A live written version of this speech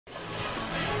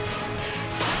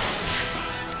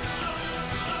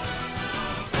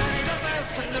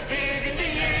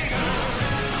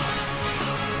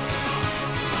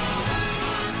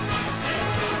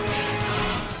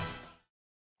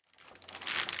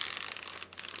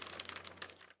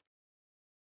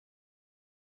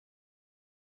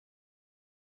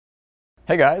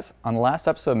Hey guys, on the last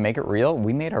episode of Make It Real,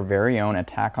 we made our very own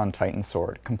Attack on Titan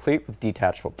sword, complete with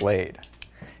detachable blade.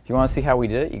 If you want to see how we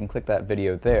did it, you can click that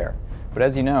video there. But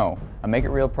as you know, a Make It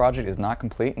Real project is not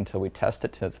complete until we test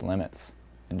it to its limits.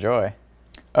 Enjoy!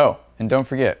 Oh, and don't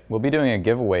forget, we'll be doing a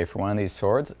giveaway for one of these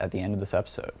swords at the end of this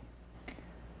episode.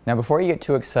 Now before you get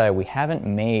too excited, we haven't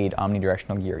made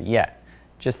omnidirectional gear yet,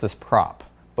 just this prop.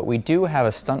 But we do have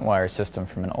a stunt wire system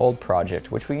from an old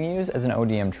project which we can use as an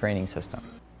ODM training system.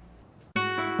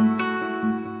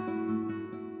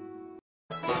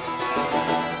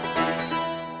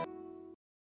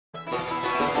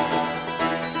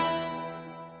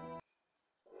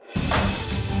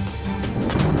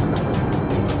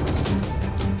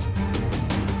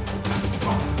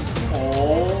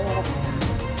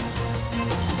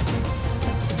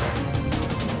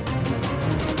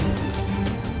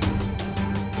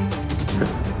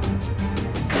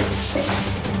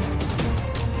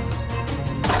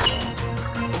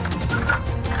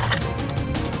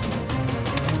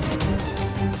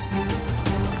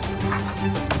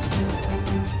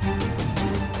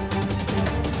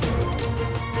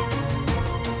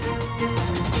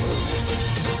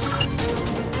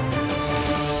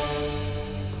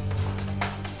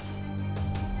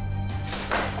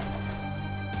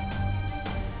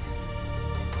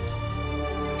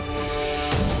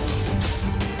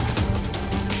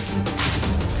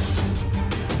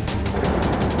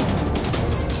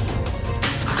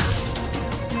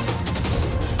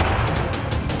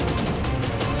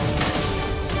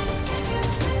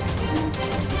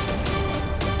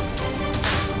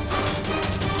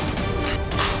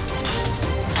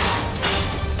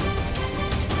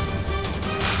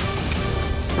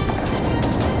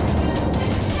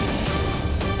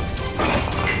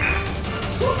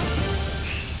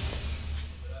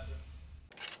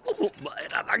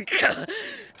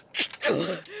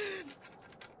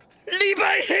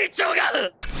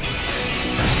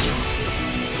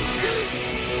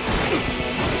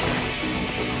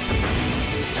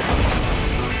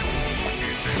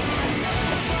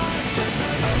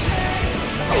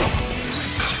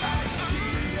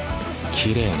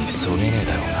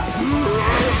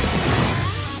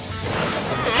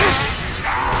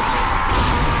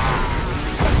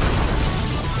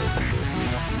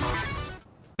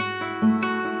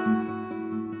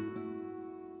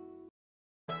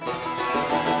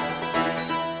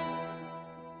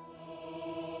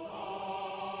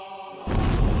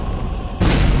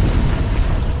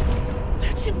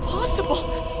 That's impossible!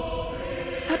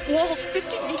 That wall's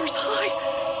 50 meters high!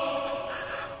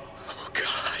 Oh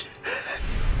God.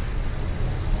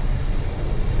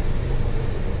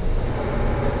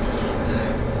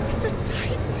 It's a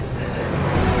Titan!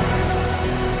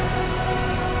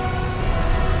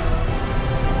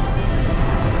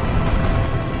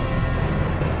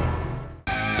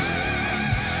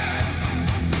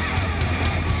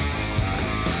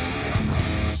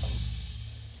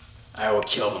 I will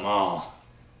kill them all.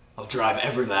 I'll drive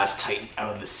every last Titan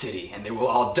out of the city, and they will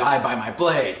all die by my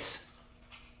blades!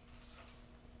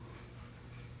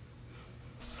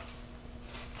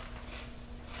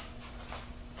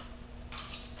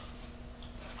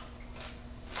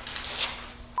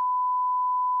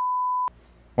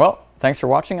 Well, thanks for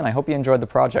watching and I hope you enjoyed the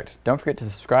project. Don't forget to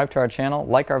subscribe to our channel,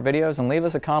 like our videos, and leave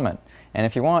us a comment. And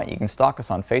if you want, you can stalk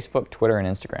us on Facebook, Twitter, and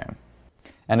Instagram.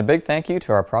 And a big thank you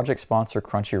to our project sponsor,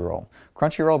 Crunchyroll.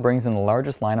 Crunchyroll brings in the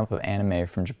largest lineup of anime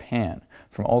from Japan,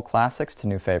 from old classics to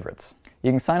new favorites.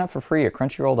 You can sign up for free at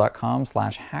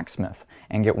crunchyroll.com/hacksmith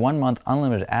and get 1 month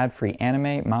unlimited ad-free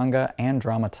anime, manga, and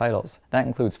drama titles. That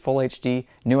includes full HD,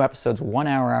 new episodes 1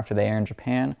 hour after they air in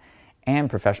Japan, and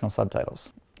professional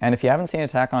subtitles. And if you haven't seen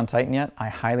Attack on Titan yet, I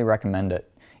highly recommend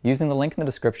it. Using the link in the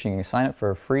description, you can sign up for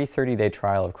a free 30-day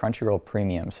trial of Crunchyroll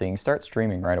Premium so you can start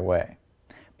streaming right away.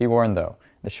 Be warned though,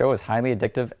 the show is highly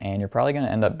addictive and you're probably going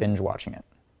to end up binge watching it.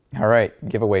 Alright,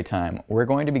 giveaway time. We're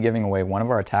going to be giving away one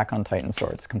of our Attack on Titan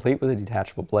swords, complete with a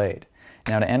detachable blade.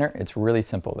 Now to enter, it's really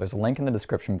simple. There's a link in the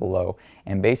description below,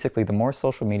 and basically the more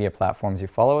social media platforms you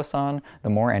follow us on, the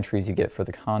more entries you get for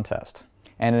the contest.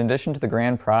 And in addition to the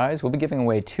grand prize, we'll be giving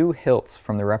away 2 hilts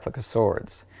from the replica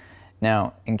swords.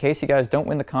 Now, in case you guys don't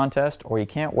win the contest or you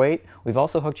can't wait, we've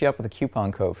also hooked you up with a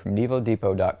coupon code from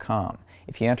NevoDepot.com.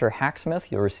 If you enter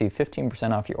Hacksmith, you'll receive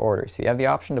 15% off your order, so you have the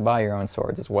option to buy your own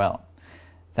swords as well.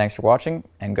 Thanks for watching,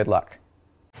 and good luck.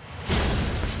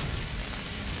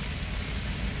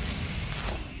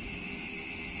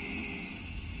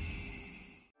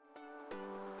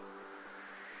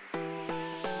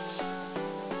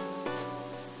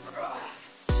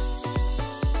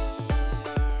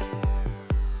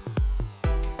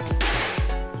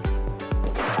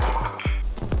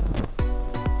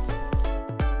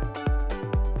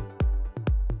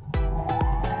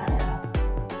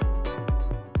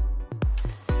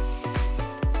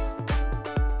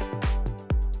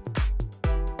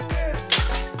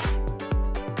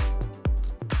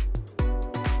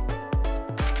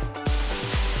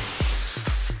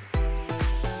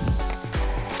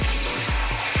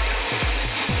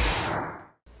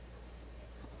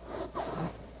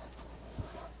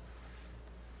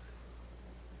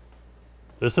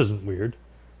 This isn't weird.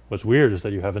 What's weird is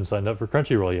that you haven't signed up for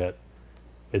Crunchyroll yet.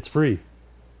 It's free.